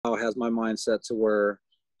has my mindset to where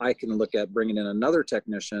I can look at bringing in another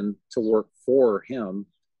technician to work for him.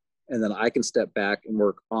 And then I can step back and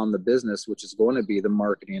work on the business, which is going to be the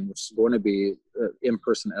marketing, which is going to be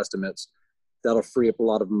in-person estimates. That'll free up a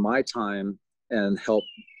lot of my time and help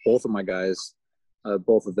both of my guys,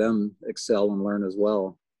 both of them excel and learn as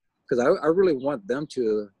well. Because I really want them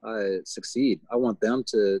to succeed. I want them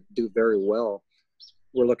to do very well.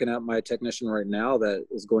 We're looking at my technician right now that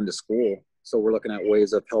is going to school. So we're looking at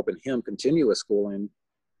ways of helping him continue his schooling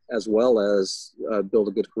as well as build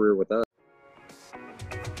a good career with us.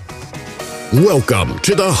 Welcome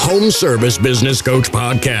to the Home Service Business Coach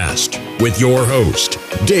Podcast with your host,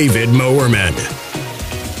 David Mowerman.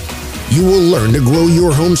 You will learn to grow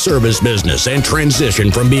your home service business and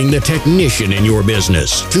transition from being the technician in your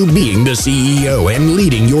business to being the CEO and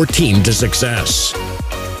leading your team to success.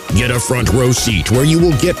 Get a front row seat where you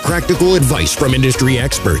will get practical advice from industry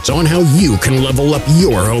experts on how you can level up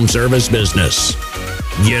your home service business.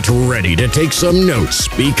 Get ready to take some notes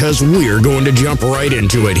because we're going to jump right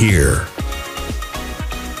into it here.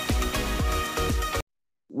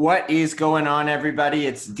 What is going on, everybody?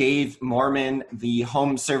 It's Dave Mowerman, the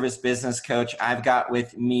Home Service Business Coach. I've got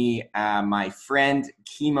with me my friend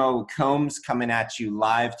Kimo Combs coming at you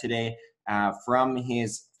live today from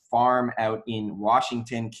his farm out in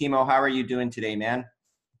Washington. Kimo, how are you doing today, man?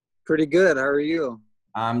 Pretty good. How are you?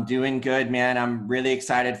 I'm doing good, man. I'm really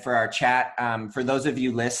excited for our chat. For those of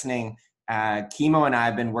you listening, Kimo and I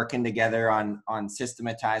have been working together on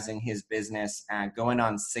systematizing his business, going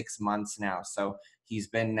on 6 months now. So he's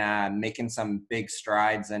been making some big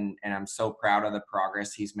strides, and I'm so proud of the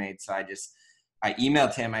progress he's made. So I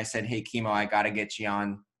emailed him. I said, hey, Kimo, I got to get you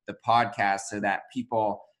on the podcast so that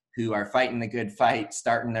people who are fighting the good fight,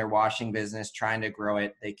 starting their washing business, trying to grow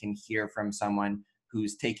it, they can hear from someone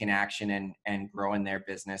who's taking action and growing their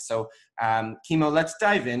business. So Kimo, let's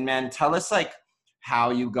dive in, man. Tell us how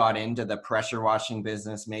you got into the pressure washing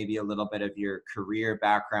business, maybe a little bit of your career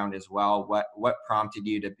background as well. What prompted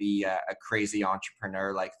you to be a crazy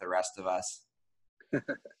entrepreneur like the rest of us?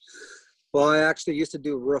 Well, I actually used to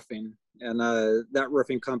do roofing, and that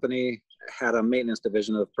roofing company had a maintenance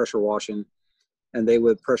division of pressure washing, and they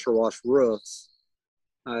would pressure wash roofs.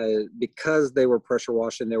 Because they were pressure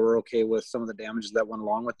washing, they were okay with some of the damages that went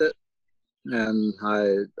along with it. And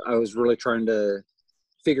I was really trying to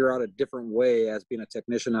figure out a different way as being a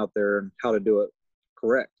technician out there and how to do it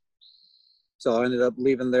correct. So I ended up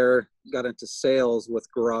leaving there, got into sales with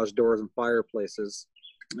garage doors and fireplaces,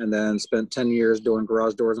 and then spent 10 years doing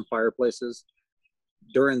garage doors and fireplaces.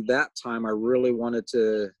 During that time, I really wanted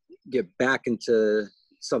to get back into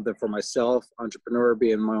something for myself, entrepreneur,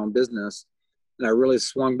 being my own business. And I really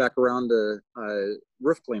swung back around to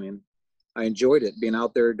roof cleaning. I enjoyed it, being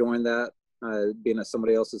out there doing that, being at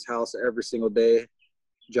somebody else's house every single day.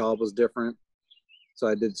 Job was different. So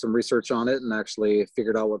I did some research on it and actually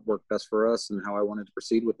figured out what worked best for us and how I wanted to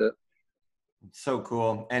proceed with it. So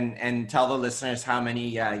cool. And tell the listeners how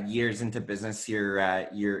many years into business you're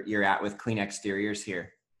at with Clean Exteriors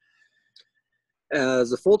here.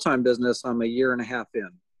 As a full-time business, I'm a year and a half in.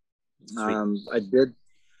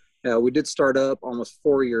 We did start up almost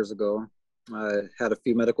 4 years ago. I had a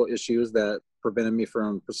few medical issues that prevented me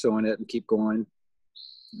from pursuing it and keep going.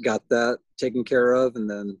 Got that taken care of, and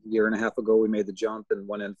then a year and a half ago we made the jump and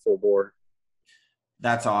went in full bore.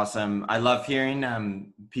 That's awesome. I love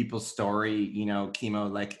hearing people's story. You know,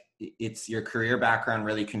 Kimo, it's your career background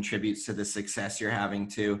really contributes to the success you're having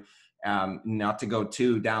too. Not to go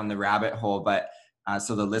too down the rabbit hole, but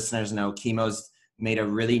so the listeners know, Kimo's made a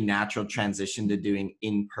really natural transition to doing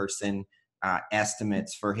in-person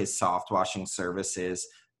estimates for his soft washing services,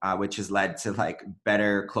 which has led to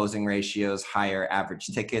better closing ratios, higher average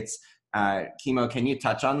tickets. Kimo, can you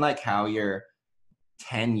touch on how your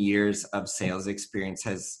 10 years of sales experience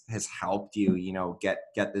has helped you,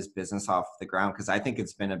 get this business off the ground? Because I think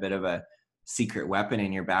it's been a bit of a secret weapon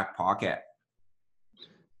in your back pocket.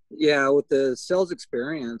 Yeah, with the sales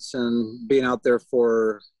experience and being out there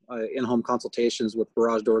for in-home consultations with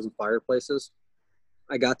garage doors and fireplaces,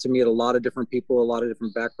 I got to meet a lot of different people, a lot of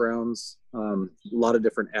different backgrounds, a lot of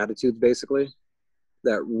different attitudes, basically,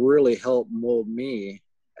 that really helped mold me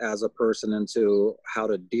as a person into how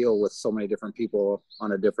to deal with so many different people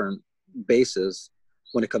on a different basis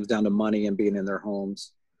when it comes down to money and being in their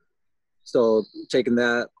homes. So taking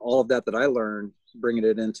all of that I learned, bringing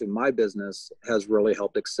it into my business has really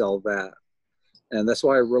helped excel that. And that's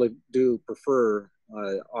why I really do prefer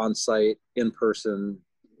on-site, in-person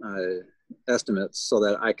estimates, so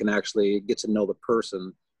that I can actually get to know the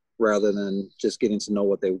person rather than just getting to know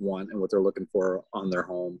what they want and what they're looking for on their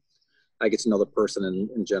home. I get to know the person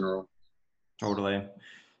in general. Totally.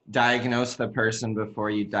 diagnose the person before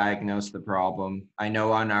you diagnose the problem. I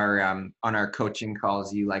know on our coaching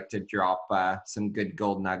calls, you like to drop some good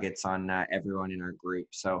gold nuggets on everyone in our group.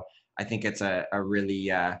 So I think it's a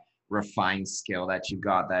really refined skill that you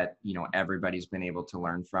got that, you know, everybody's been able to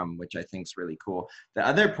learn from, which I think is really cool. The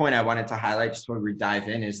other point I wanted to highlight just when we dive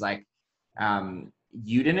in is like,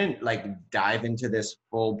 you didn't like dive into this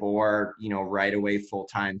full bore, you know, right away full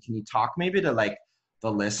time. Can you talk maybe to like the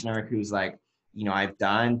listener who's like, you know, I've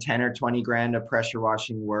done 10 or 20 grand of pressure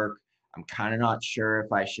washing work. I'm kind of not sure if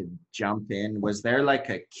I should jump in. Was there like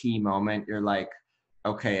a key moment you're like,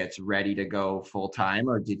 okay, it's ready to go full time?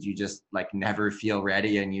 Or did you just like never feel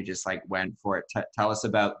ready and you just like went for it? Tell us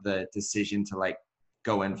about the decision to like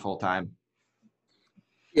go in full time.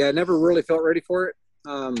 Yeah, I never really felt ready for it.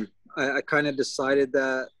 I kind of decided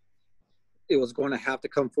that it was going to have to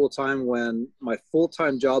come full time when my full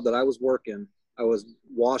time job that I was working, I was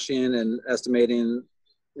washing and estimating,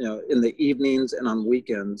 you know, in the evenings and on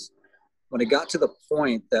weekends. When it got to the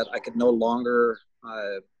point that I could no longer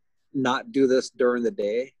not do this during the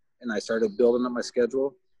day, and I started building up my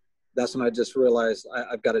schedule, that's when I just realized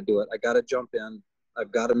I've got to do it. I got to jump in.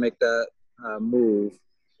 I've got to make that move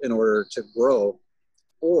in order to grow,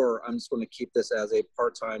 or I'm just going to keep this as a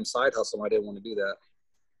part-time side hustle. I didn't want to do that.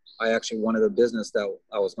 I actually wanted a business that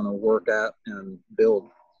I was going to work at and build.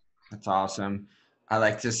 That's awesome. I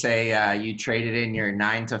like to say you traded in your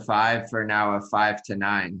 9 to 5 for now a 5 to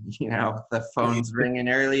 9. You know, the phone's ringing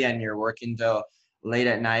early and you're working till late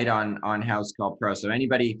at night on House Call Pro. So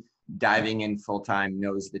anybody diving in full time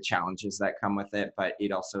knows the challenges that come with it, but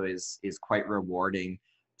it also is quite rewarding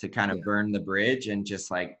to kind of burn the bridge and just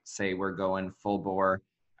like say we're going full bore.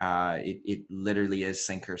 It literally is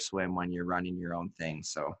sink or swim when you're running your own thing.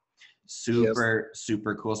 So super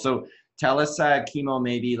cool. So tell us, Kimo,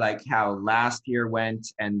 maybe like how last year went,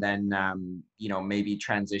 and then, you know, maybe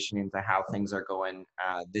transition into how things are going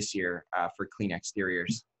this year for Clean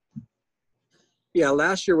Exteriors. Yeah,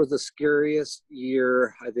 last year was the scariest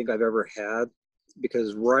year I think I've ever had,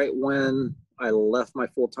 because right when I left my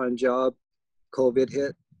full-time job, COVID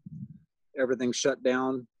hit, everything shut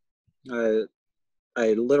down.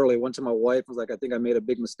 I literally went to my wife and was like, I think I made a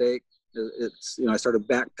big mistake. It's, you know, I started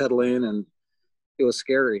backpedaling and it was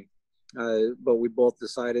scary. But we both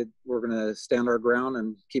decided we're going to stand our ground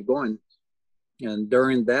and keep going. And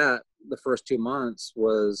during that, the first 2 months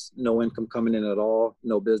was no income coming in at all,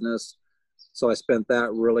 no business. So I spent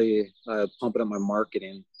that really pumping up my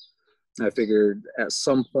marketing. I figured at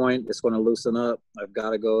some point it's going to loosen up. I've got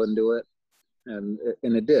to go and do it. And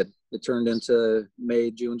it did. It turned into May,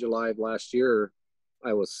 June, July of last year.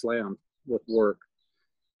 I was slammed with work.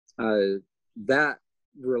 That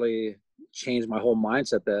really changed my whole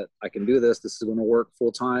mindset that I can do this. This is going to work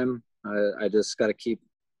full time. I just got to keep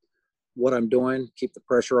what I'm doing, keep the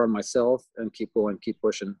pressure on myself, and keep going, keep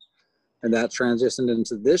pushing. And that transitioned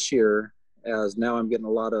into this year, as now I'm getting a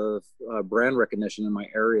lot of brand recognition in my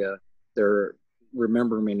area. They're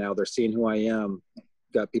remembering me now. They're seeing who I am.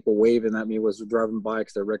 Got people waving at me was driving by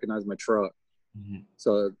because they recognize my truck. Mm-hmm.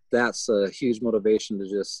 So that's a huge motivation to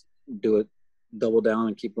just do it, double down,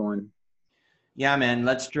 and keep going. Yeah, man,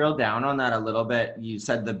 let's drill down on that a little bit. You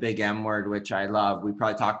said the big M word, which I love. We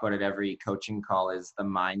probably talk about it every coaching call, is the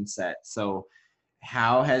mindset. So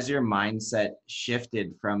how has your mindset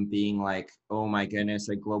shifted from being like, oh my goodness,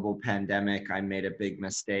 a global pandemic, I made a big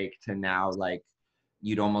mistake, to now like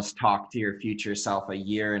you'd almost talk to your future self a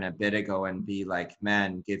year and a bit ago and be like,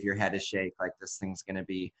 man, give your head a shake. Like this thing's going to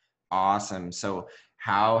be awesome. So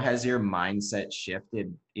how has your mindset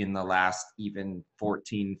shifted in the last even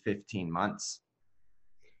 14, 15 months?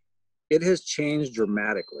 It has changed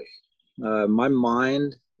dramatically. My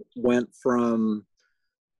mind went from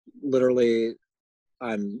literally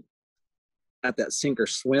I'm at that sink or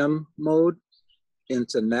swim mode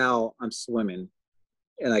into now I'm swimming.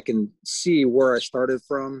 And I can see where I started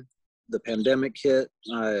from. The pandemic hit,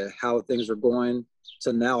 how things are going,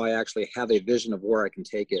 to now I actually have a vision of where I can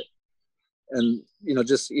take it. And, you know,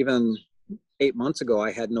 just even 8 months ago,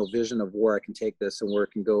 I had no vision of where I can take this and where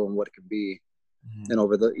it can go and what it could be. Mm-hmm. And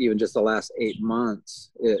over even just the last 8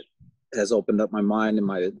 months, it has opened up my mind and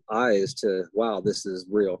my eyes to, wow, this is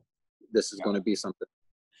real. This is going to be something.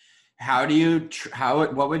 How do you,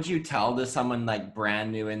 what would you tell to someone like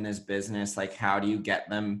brand new in this business? Like, how do you get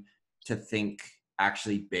them to think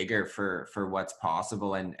actually bigger for what's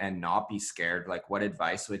possible and not be scared? Like, what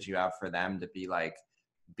advice would you have for them to be like,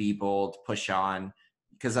 be bold, push on?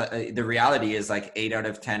 Because the reality is like 8 out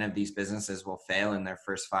of 10 of these businesses will fail in their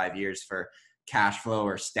first 5 years for cash flow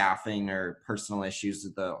or staffing or personal issues.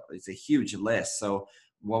 It's a huge list. So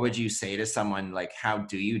what would you say to someone? Like, how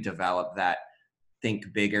do you develop that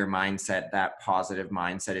think bigger mindset, that positive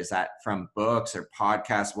mindset? Is that from books or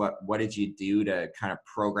podcasts? What did you do to kind of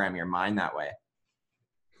program your mind that way?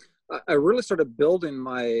 I really started building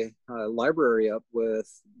my library up with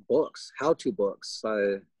books, how-to books,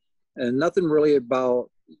 and nothing really about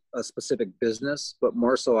a specific business, but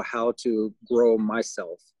more so how to grow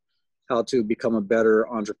myself, how to become a better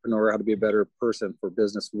entrepreneur, how to be a better person for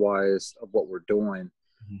business-wise of what we're doing.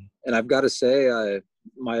 Mm-hmm. And I've got to say,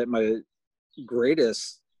 my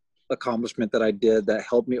greatest accomplishment that I did that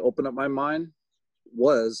helped me open up my mind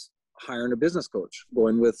was hiring a business coach,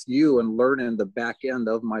 going with you and learning the back end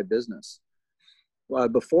of my business.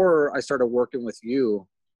 Before I started working with you,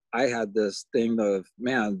 I had this thing of,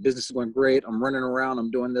 man, business is going great. I'm running around.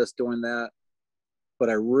 I'm doing this, doing that. But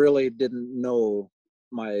I really didn't know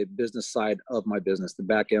my business side of my business, the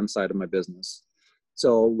back end side of my business.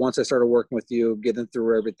 So once I started working with you, getting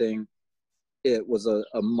through everything, it was a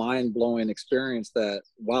mind-blowing experience that,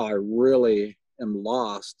 wow, I really am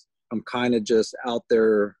lost. I'm kind of just out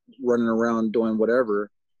there running around doing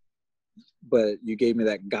whatever. But you gave me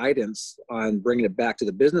that guidance on bringing it back to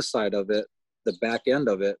the business side of it, the back end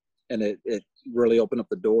of it, and it really opened up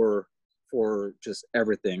the door for just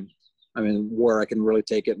everything. I mean, where I can really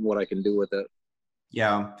take it and what I can do with it.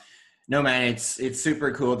 Yeah. No, man, it's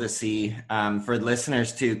super cool to see. For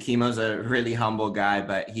listeners too, Kimo's a really humble guy,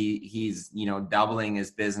 but he's, you know, doubling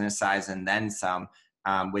his business size and then some,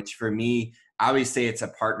 which for me, I always say it's a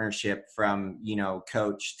partnership from, you know,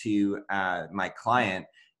 coach to my client.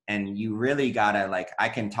 And you really gotta, like, I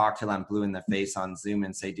can talk till I'm blue in the face on Zoom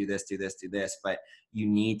and say, do this, do this, do this. But you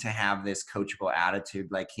need to have this coachable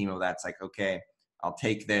attitude like Kimo that's like, okay, I'll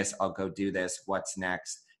take this, I'll go do this. What's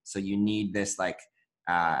next? So you need this like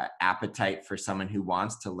appetite for someone who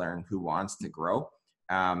wants to learn, who wants to grow.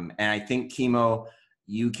 And I think Kimo,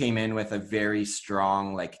 you came in with a very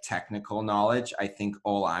strong like technical knowledge. I think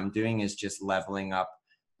all I'm doing is just leveling up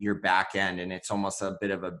your back end, and it's almost a bit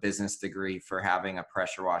of a business degree for having a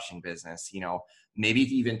pressure washing business. You know, maybe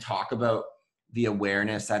even talk about the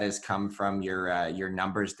awareness that has come from your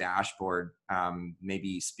numbers dashboard.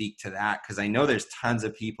 Maybe speak to that, because I know there's tons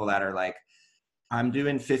of people that are like, I'm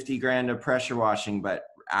doing 50 grand of pressure washing, but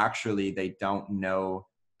actually they don't know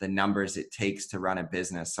the numbers it takes to run a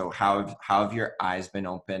business. So how have your eyes been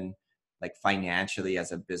open, like financially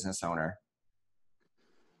as a business owner?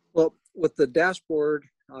 Well, with the dashboard,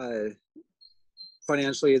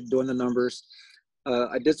 financially doing the numbers,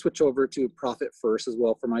 I did switch over to Profit First as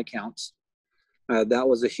well for my accounts. That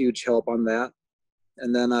was a huge help on that.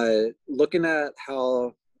 And then looking at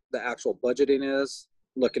how the actual budgeting is,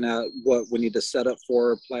 looking at what we need to set up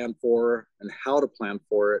for, plan for, and how to plan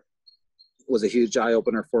for it was a huge eye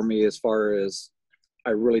opener for me, as far as I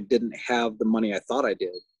really didn't have the money I thought I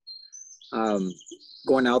did.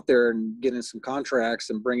 Going out there and getting some contracts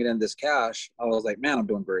and bringing in this cash, I was like, man, I'm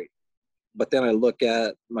doing great. But then I look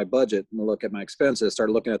at my budget and I look at my expenses,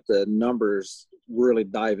 started looking at the numbers, really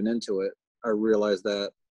diving into it. I realized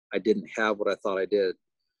that I didn't have what I thought I did.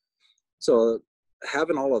 So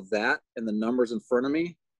having all of that and the numbers in front of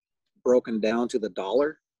me broken down to the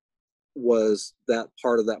dollar was that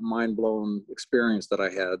part of that mind-blown experience that I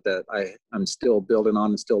had, that I'm still building on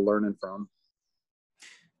and still learning from.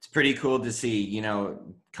 It's pretty cool to see, you know,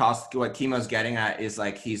 what Kimo's getting at is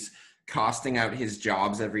like, he's costing out his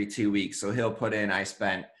jobs every 2 weeks. So he'll put in, I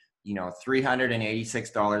spent, you know,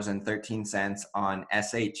 $386.13 on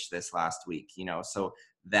SH this last week, you know. So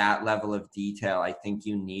that level of detail I think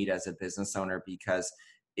you need as a business owner, because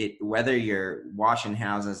whether you're washing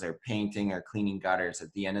houses or painting or cleaning gutters,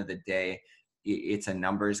 at the end of the day, it's a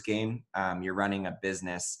numbers game. You're running a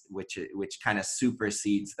business, which kind of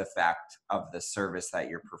supersedes the fact of the service that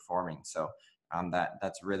you're performing. So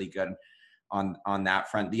that's really good on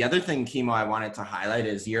that front. The other thing, Kimo, I wanted to highlight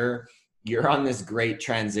is you're on this great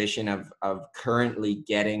transition of currently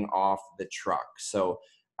getting off the truck. So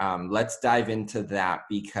let's dive into that,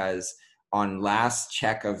 because on last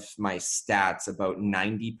check of my stats, about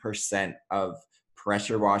 90% of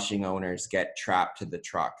pressure washing owners get trapped to the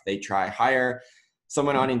truck. They hire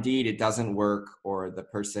someone on Indeed, it doesn't work, or the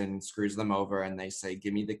person screws them over and they say,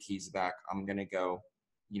 give me the keys back. I'm going to go,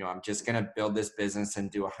 you know, I'm just going to build this business and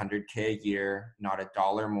do $100K a year, not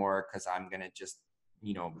 $1 more, because I'm going to just,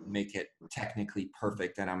 you know, make it technically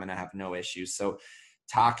perfect and I'm going to have no issues. So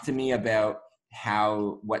talk to me about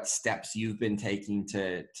what steps you've been taking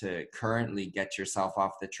to currently get yourself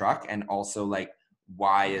off the truck, and also like,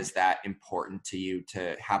 why is that important to you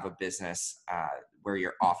to have a business where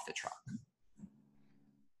you're off the truck?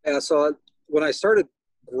 Yeah, so when I started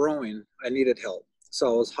growing, I needed help.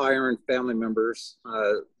 So I was hiring family members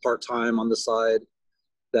part-time on the side.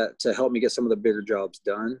 that to help me get some of the bigger jobs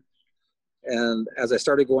done. And as I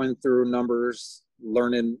started going through numbers,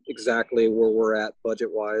 learning exactly where we're at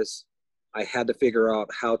budget-wise, I had to figure out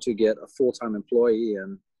how to get a full-time employee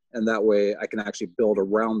in, and that way I can actually build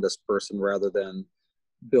around this person rather than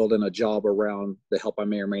building a job around the help I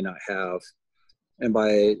may or may not have. And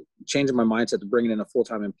by changing my mindset to bringing in a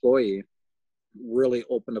full-time employee, really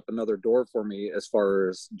opened up another door for me as far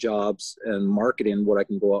as jobs and marketing, what I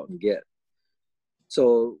can go out and get.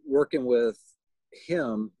 So working with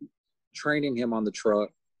him, training him on the truck,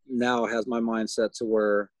 now has my mindset to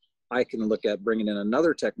where I can look at bringing in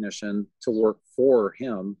another technician to work for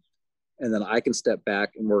him. And then I can step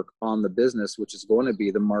back and work on the business, which is going to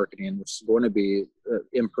be the marketing, which is going to be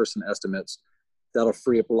in-person estimates. That'll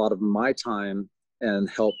free up a lot of my time and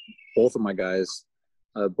help both of my guys,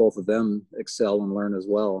 both of them excel and learn as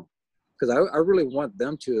well. Because I really want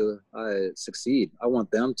them to succeed. I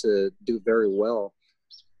want them to do very well.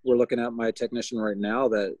 We're looking at my technician right now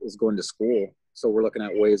that is going to school. So we're looking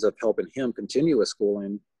at ways of helping him continue his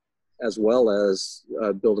schooling as well as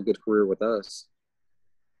build a good career with us.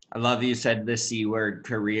 I love you said the C word,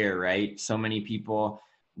 career, right? So many people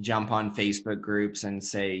jump on Facebook groups and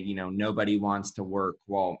say, you know, nobody wants to work.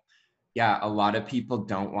 Well, yeah, a lot of people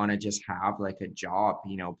don't want to just have like a job,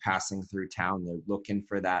 you know, passing through town. They're looking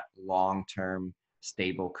for that long-term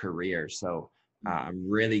stable career. So I'm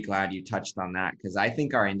really glad you touched on that, because I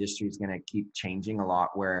think our industry is going to keep changing a lot,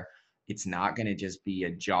 where it's not going to just be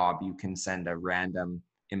a job. You can send a random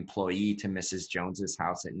employee to Mrs. Jones's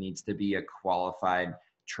house. It needs to be a qualified,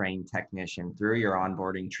 trained technician through your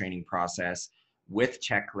onboarding training process with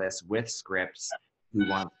checklists, with scripts, who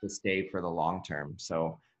wants to stay for the long term.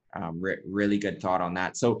 So really good thought on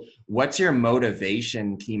that. So what's your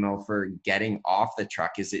motivation, Kimo, for getting off the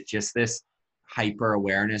truck? Is it just this hyper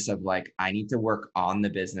awareness of like, I need to work on the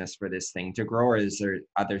business for this thing to grow, or is there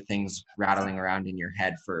other things rattling around in your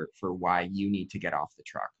head for why you need to get off the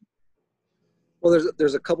truck? Well,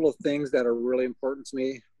 there's a couple of things that are really important to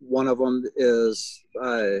me. One of them is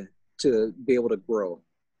to be able to grow.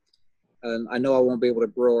 And I know I won't be able to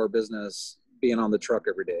grow our business being on the truck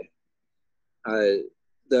every day.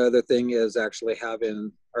 The other thing is actually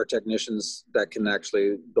having our technicians that can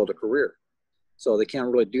actually build a career. So they can't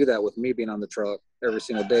really do that with me being on the truck every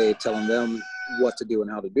single day, telling them what to do and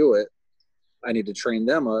how to do it. I need to train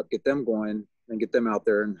them up, get them going, and get them out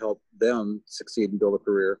there and help them succeed and build a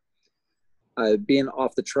career. Being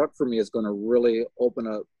off the truck for me is going to really open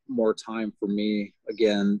up more time for me,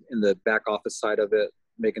 again, in the back office side of it,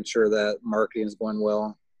 making sure that marketing is going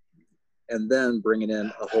well, and then bringing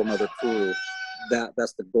in a whole nother crew.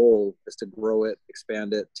 That's the goal, is to grow it,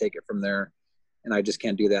 expand it, take it from there. And I just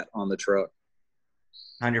can't do that on the truck.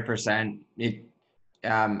 100%.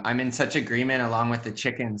 I'm in such agreement along with the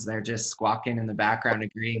chickens. They're just squawking in the background,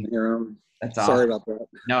 agreeing. That's awesome. Sorry about that.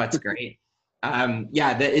 No, it's great.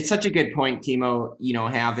 It's such a good point, Kimo, you know,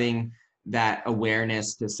 having that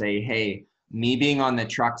awareness to say, hey, me being on the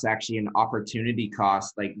truck's actually an opportunity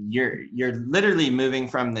cost. Like you're literally moving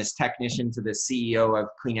from this technician to the CEO of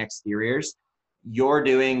Clean Exteriors. You're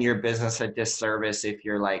doing your business a disservice if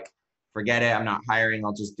you're like, forget it, I'm not hiring,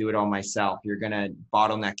 I'll just do it all myself. You're going to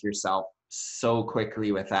bottleneck yourself so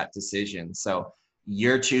quickly with that decision. So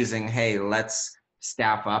you're choosing, hey, let's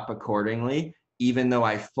staff up accordingly, even though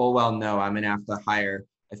I full well know I'm going to have to hire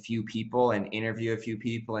a few people and interview a few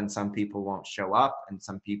people, and some people won't show up and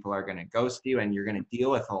some people are going to ghost you, and you're going to deal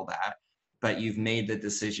with all that. But you've made the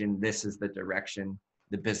decision, this is the direction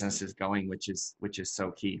the business is going, which is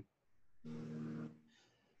so key.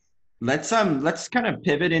 Let's kind of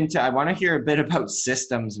pivot into, I want to hear a bit about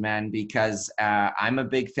systems, man, because I'm a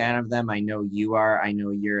big fan of them. I know you are. I know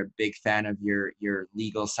you're a big fan of your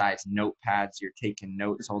legal size notepads. You're taking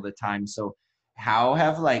notes all the time. So how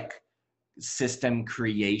have like system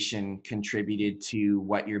creation contributed to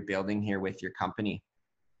what you're building here with your company?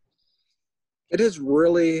 It has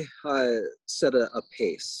really set a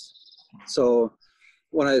pace. So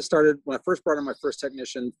when I first brought in my first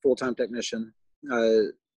technician, full-time technician,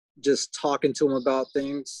 just talking to him about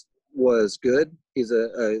things was good. He's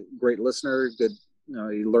a great listener, good, you know,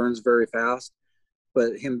 he learns very fast,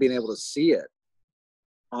 but him being able to see it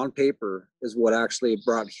on paper is what actually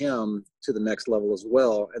brought him to the next level as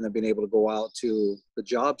well. And then being able to go out to the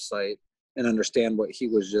job site and understand what he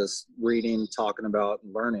was just reading, talking about,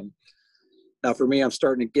 and learning. Now for me, I'm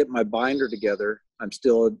starting to get my binder together. I'm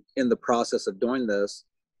still in the process of doing this,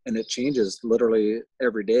 and it changes literally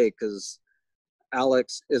every day because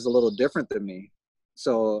Alex is a little different than me.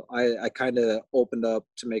 So I kind of opened up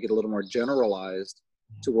to make it a little more generalized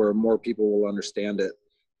to where more people will understand it.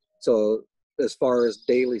 So as far as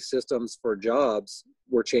daily systems for jobs,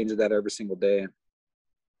 we're changing that every single day.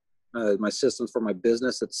 My systems for my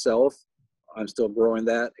business itself, I'm still growing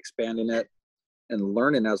that, expanding it, and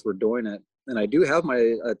learning as we're doing it. And I do have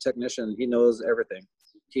my technician. He knows everything.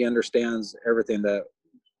 He understands everything. That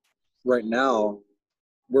right now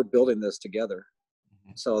we're building this together.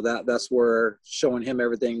 So that's where showing him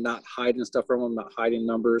everything, not hiding stuff from him, not hiding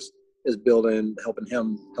numbers, is helping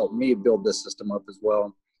him help me build this system up as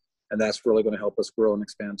well. And that's really going to help us grow and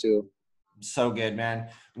expand too. So good, man.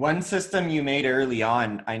 One system you made early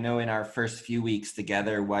on, I know in our first few weeks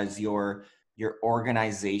together, was your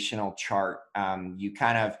organizational chart. You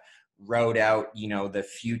kind of wrote out, the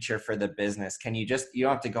future for the business. Can you don't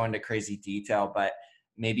have to go into crazy detail, but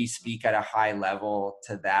maybe speak at a high level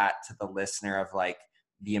to the listener of like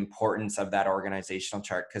the importance of that organizational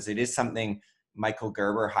chart? Because it is something Michael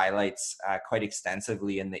Gerber highlights quite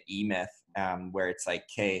extensively in the E-Myth, where it's like,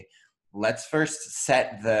 okay, let's first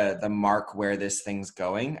set the mark where this thing's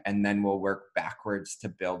going, and then we'll work backwards to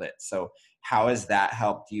build it. So how has that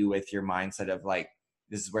helped you with your mindset of like,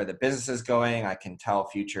 this is where the business is going, I can tell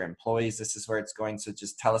future employees this is where it's going? So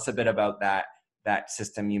just tell us a bit about that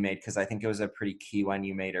system you made, because I think it was a pretty key one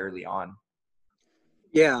you made early on.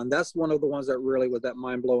 Yeah, and that's one of the ones that really was that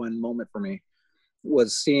mind-blowing moment for me,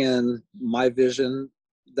 was seeing my vision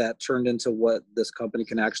that turned into what this company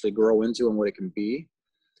can actually grow into and what it can be.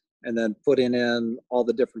 And then putting in all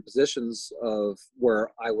the different positions of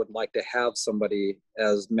where I would like to have somebody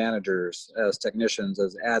as managers, as technicians,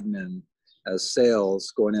 as admin, as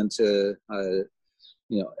sales, going into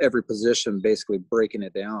every position, basically breaking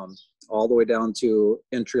it down all the way down to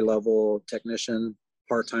entry-level technician,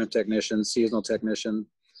 part-time technician, seasonal technician.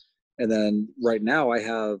 And then right now I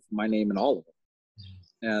have my name in all of them.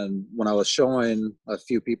 And when I was showing a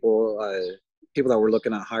few people that were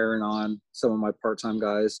looking at hiring on, some of my part-time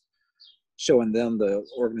guys, showing them the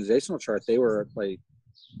organizational chart, they were like,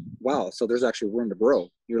 wow, so there's actually room to grow.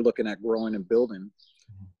 You're looking at growing and building.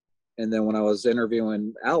 And then when I was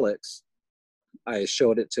interviewing Alex, I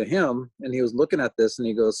showed it to him, and he was looking at this and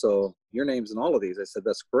he goes, so your name's in all of these? I said,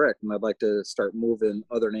 that's correct. And I'd like to start moving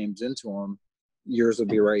other names into them. Yours would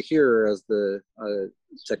be right here as the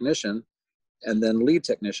technician, and then lead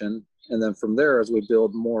technician. And then from there, as we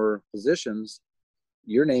build more positions,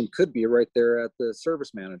 your name could be right there at the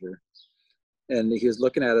service manager. And he was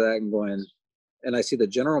looking at that and going, and I see the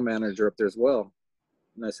general manager up there as well.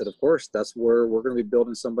 And I said, of course, that's where we're going to be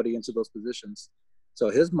building somebody into those positions. So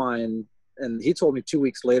his mind, and he told me 2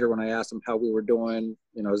 weeks later when I asked him how we were doing,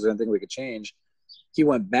 is there anything we could change? He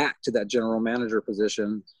went back to that general manager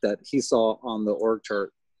position that he saw on the org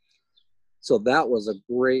chart. So that was a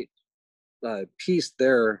great piece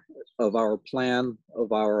there of our plan,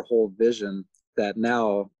 of our whole vision, that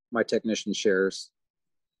now my technician shares.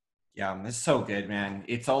 Yeah, it's so good, man.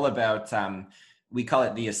 It's all about, we call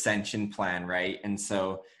it the ascension plan, right? And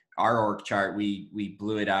so our org chart, we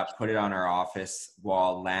blew it up, put it on our office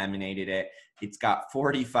wall, laminated it. It's got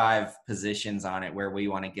 45 positions on it where we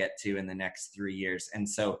want to get to in the next 3 years. And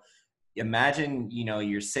so imagine,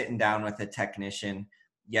 you're sitting down with a technician.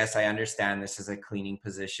 Yes, I understand this is a cleaning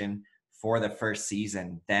position for the first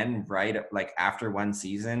season. Then like after one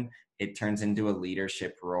season, it turns into a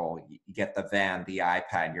leadership role. You get the van, the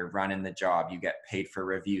iPad, you're running the job, you get paid for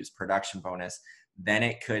reviews, production bonus. Then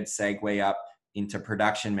it could segue up into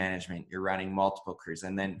production management. You're running multiple crews.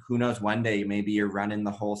 And then who knows, one day, maybe you're running the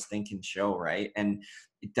whole stinking show, right? And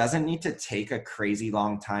it doesn't need to take a crazy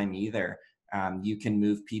long time either. You can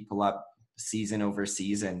move people up season over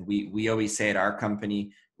season. We always say at our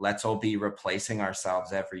company, let's all be replacing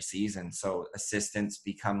ourselves every season. So assistants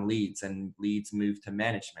become leads and leads move to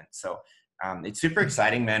management. So it's super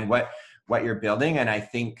exciting, man, what you're building. And I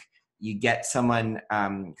think you get someone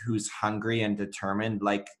who's hungry and determined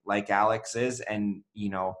like Alex is, and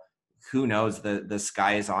who knows, the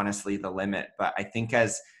sky is honestly the limit. But I think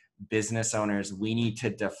as business owners, we need to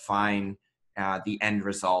define the end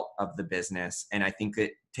result of the business. And I think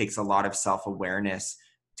it takes a lot of self-awareness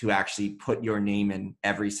to actually put your name in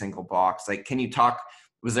every single box. Like, can you talk,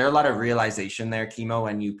 was there a lot of realization there, Kimo,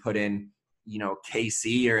 when you put in,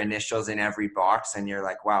 KC or initials in every box and you're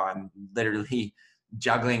like, wow, I'm literally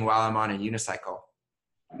juggling while I'm on a unicycle?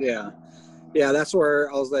 Yeah, that's where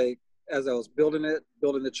I was like, as I was building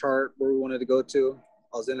the chart where we wanted to go to,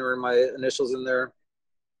 I was entering my initials in there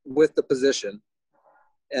with the position.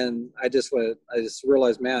 And I just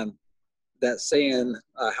realized, man, that saying,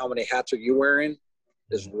 how many hats are you wearing,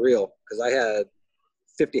 is real, because I had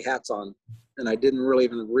 50 hats on and I didn't really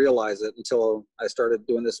even realize it until I started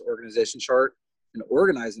doing this organization chart and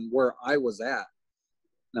organizing where I was at.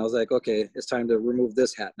 And I was like, okay, it's time to remove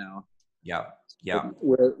this hat now. Yeah. Yeah.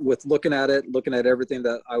 With looking at everything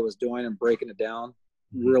that I was doing and breaking it down,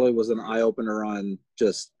 really was an eye opener on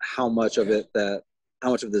just how much of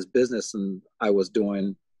this business and I was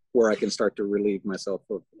doing, where I can start to relieve myself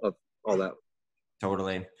of all that.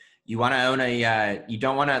 Totally. You want to own you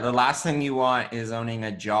don't want to, the last thing you want is owning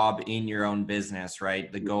a job in your own business,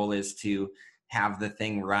 right? The goal is to have the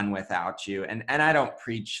thing run without you. And I don't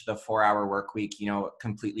preach the 4-hour work week,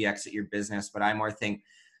 completely exit your business, but I more think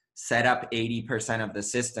set up 80% of the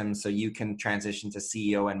system so you can transition to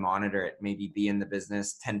CEO and monitor it, maybe be in the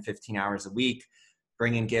business 10, 15 hours a week,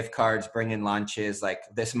 bring in gift cards, bring in lunches. Like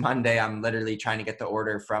this Monday, I'm literally trying to get the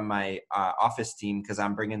order from my office team because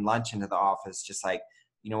I'm bringing lunch into the office. Just like,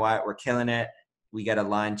 you know what, we're killing it. We get a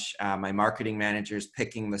lunch. My marketing manager's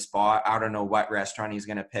picking the spot. I don't know what restaurant he's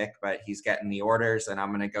going to pick, but he's getting the orders and I'm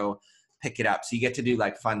going to go pick it up. So you get to do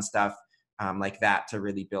like fun stuff like that to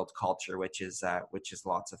really build culture, which is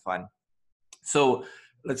lots of fun. So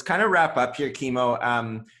let's kind of wrap up here,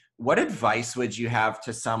 Kimo. What advice would you have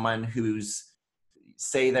to someone who's,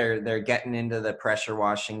 say they're getting into the pressure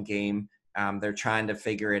washing game, they're trying to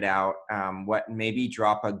figure it out, what maybe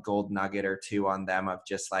drop a gold nugget or two on them of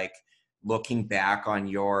just like looking back on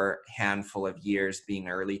your handful of years being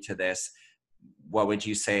early to this, what would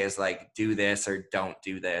you say is like, do this or don't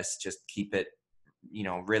do this? Just keep it,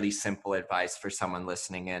 really simple advice for someone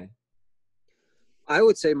listening in. I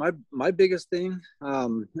would say my biggest thing,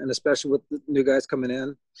 and especially with the new guys coming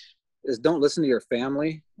in, is don't listen to your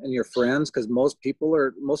family and your friends, because most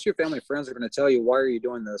of your family and friends are going to tell you, why are you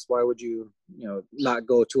doing this? Why would you, not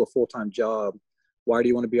go to a full-time job? Why do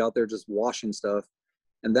you want to be out there just washing stuff?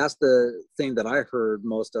 And that's the thing that I heard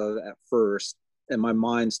most of at first. And my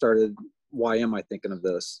mind started, why am I thinking of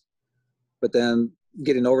this? But then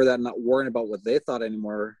getting over that and not worrying about what they thought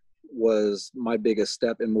anymore was my biggest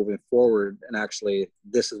step in moving forward. And actually,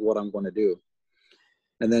 this is what I'm going to do.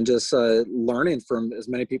 And then just learning from as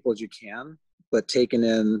many people as you can, but take it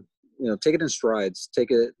in strides,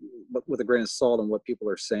 take it with a grain of salt on what people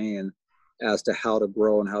are saying as to how to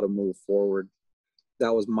grow and how to move forward.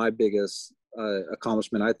 That was my biggest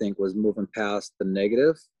accomplishment, I think, was moving past the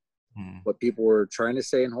negative, what people were trying to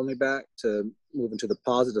say and hold me back, to moving to the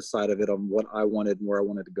positive side of it on what I wanted and where I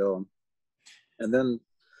wanted to go. And then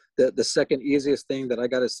the second easiest thing that I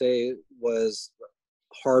got to say was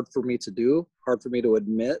hard for me to do, hard for me to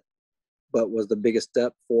admit, but was the biggest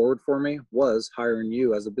step forward for me, was hiring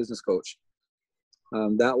you as a business coach.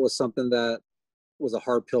 That was something that was a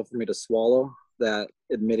hard pill for me to swallow, that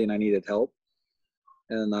admitting I needed help.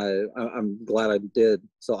 And I'm glad I did.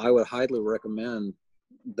 So I would highly recommend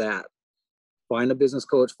that. Find a business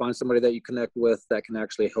coach, find somebody that you connect with that can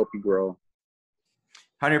actually help you grow.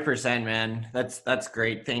 100%, man. That's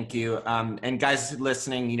great. Thank you. And guys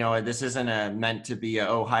listening, this isn't meant to be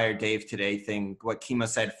hire Dave today thing. What Kimo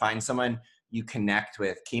said, find someone you connect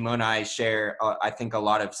with. Kimo and I share, I think, a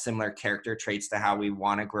lot of similar character traits to how we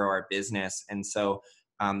want to grow our business. And so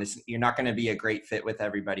you're not going to be a great fit with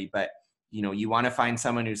everybody, but you want to find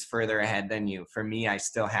someone who's further ahead than you. For me, I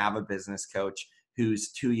still have a business coach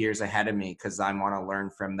who's 2 years ahead of me because I want to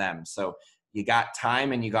learn from them. So you got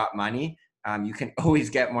time and you got money. You can always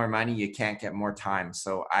get more money. You can't get more time.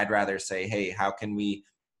 So I'd rather say, hey, how can we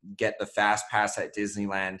get the fast pass at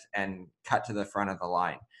Disneyland and cut to the front of the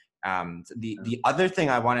line? The other thing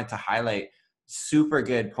I wanted to highlight, super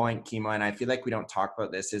good point, Kimo, and I feel like we don't talk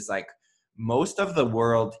about this, is like most of the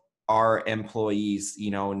world are employees,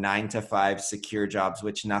 9 to 5 secure jobs,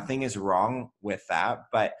 which nothing is wrong with that.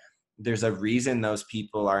 But there's a reason those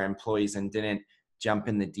people are employees and didn't jump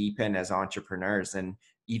in the deep end as entrepreneurs. And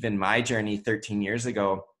even my journey 13 years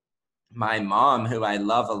ago, my mom, who I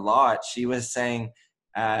love a lot, she was saying,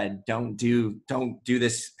 don't do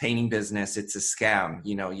this painting business. It's a scam.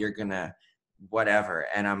 You're going to whatever.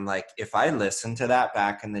 And I'm like, if I listened to that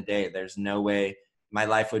back in the day, there's no way my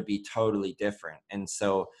life would be totally different. And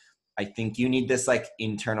so I think you need this like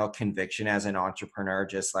internal conviction as an entrepreneur,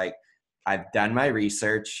 just like, I've done my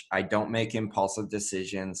research. I don't make impulsive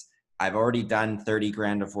decisions. I've already done 30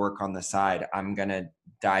 grand of work on the side. I'm going to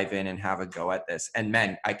dive in and have a go at this. And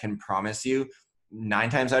man, I can promise you 9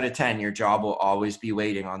 times out of 10, your job will always be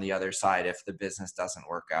waiting on the other side if the business doesn't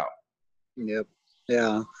work out. Yep.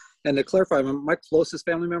 Yeah. And to clarify, my closest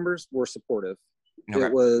family members were supportive. Okay.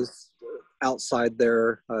 It was outside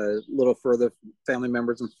their little further family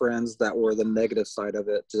members and friends that were the negative side of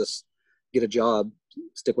it. Just get a job,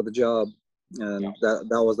 stick with the job. And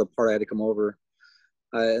that was the part I had to come over.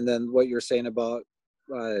 And then what you're saying about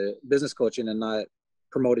business coaching and not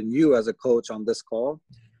promoting you as a coach on this call,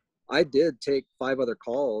 I did take 5 other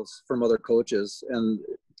calls from other coaches, and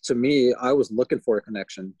to me, I was looking for a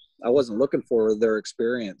connection. I wasn't looking for their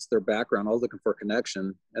experience, their background. I was looking for a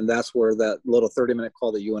connection. And that's where that little 30-minute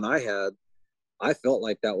call that you and I had, I felt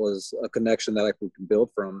like that was a connection that I could build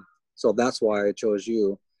from. So that's why I chose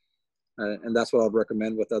you. And that's what I'd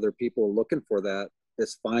recommend with other people looking for that,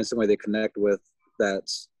 is find somebody they connect with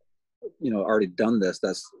that's, already done this,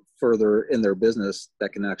 that's further in their business,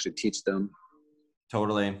 that can actually teach them.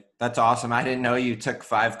 Totally. That's awesome. I didn't know you took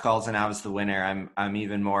 5 calls and I was the winner. I'm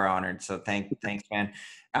even more honored. So thanks, man.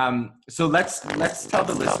 So let's tell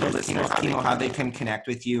the listeners, how they can connect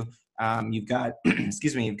with you. You've got,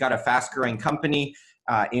 you've got a fast growing company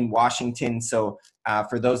in Washington. So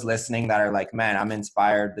for those listening that are like, man, I'm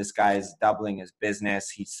inspired. This guy is doubling his business.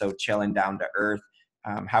 He's so chill and down to earth.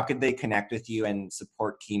 How could they connect with you and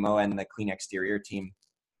support Chemo and the Clean Exterior team?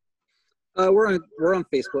 We're on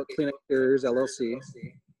Facebook, Clean Exteriors LLC,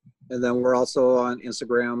 and then we're also on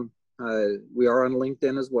Instagram. We are on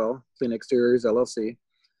LinkedIn as well, Clean Exteriors LLC,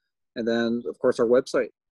 and then of course our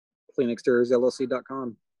website,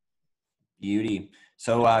 cleanexteriorsllc.com. Beauty.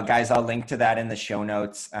 So guys, I'll link to that in the show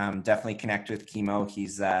notes. Definitely connect with Chemo.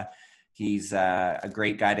 He's a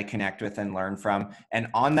great guy to connect with and learn from. And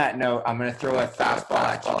on that note, I'm going to throw a fastball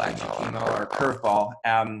at you, Chemo, or curveball.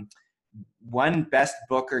 One best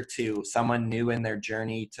book or two, someone new in their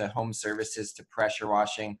journey to home services, to pressure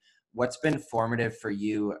washing. What's been formative for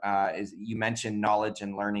you? Is you mentioned knowledge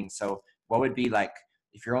and learning. So what would be, like,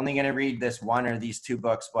 if you're only going to read this one or these 2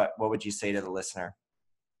 books, what would you say to the listener?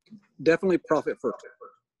 Definitely Profit First.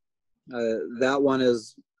 That one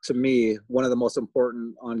is, to me, one of the most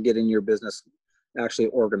important on getting your business actually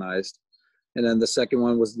organized. And then the second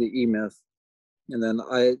one was the E-Myth. And then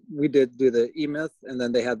we did do the E-Myth, and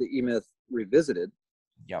then they had the E-Myth Revisited.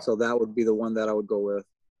 Yep. So that would be the one that I would go with.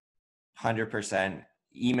 100%.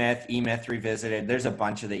 E-Myth Revisited. There's a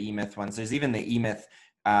bunch of the E-Myth ones. There's even the E-Myth.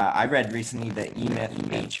 I read recently the E-Myth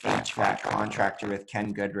HVAC Contractor with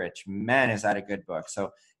Ken Goodrich. Man, is that a good book.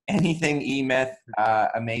 So anything E-Myth,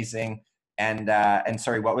 amazing. And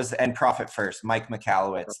sorry, and Profit First, Mike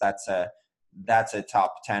Michalowicz. That's a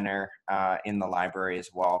top 10er in the library as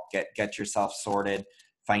well. Get yourself sorted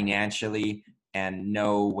financially and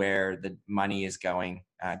know where the money is going.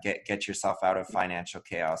 Get yourself out of financial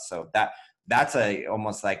chaos. So that's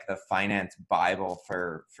almost like the finance Bible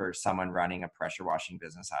for someone running a pressure washing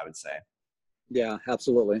business, I would say. Yeah,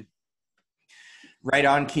 absolutely. Right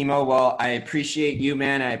on, Chemo. Well, I appreciate you,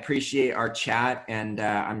 man. I appreciate our chat, and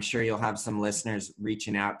I'm sure you'll have some listeners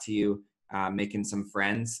reaching out to you, making some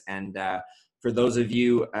friends. And for those of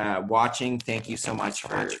you watching, thank you so much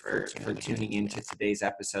for tuning into today's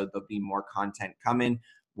episode. There'll be more content coming,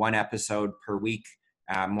 1 episode per week,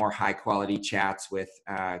 more high quality chats with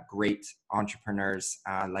great entrepreneurs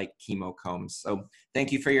like Chemo Combs. So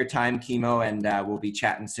thank you for your time, Chemo, and we'll be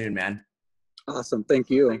chatting soon, man. Awesome.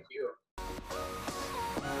 Thank you.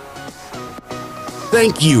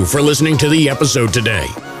 Thank you for listening to the episode today.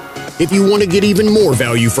 If you want to get even more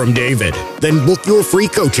value from David, then book your free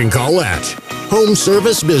coaching call at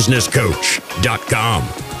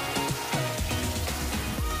homeservicebusinesscoach.com.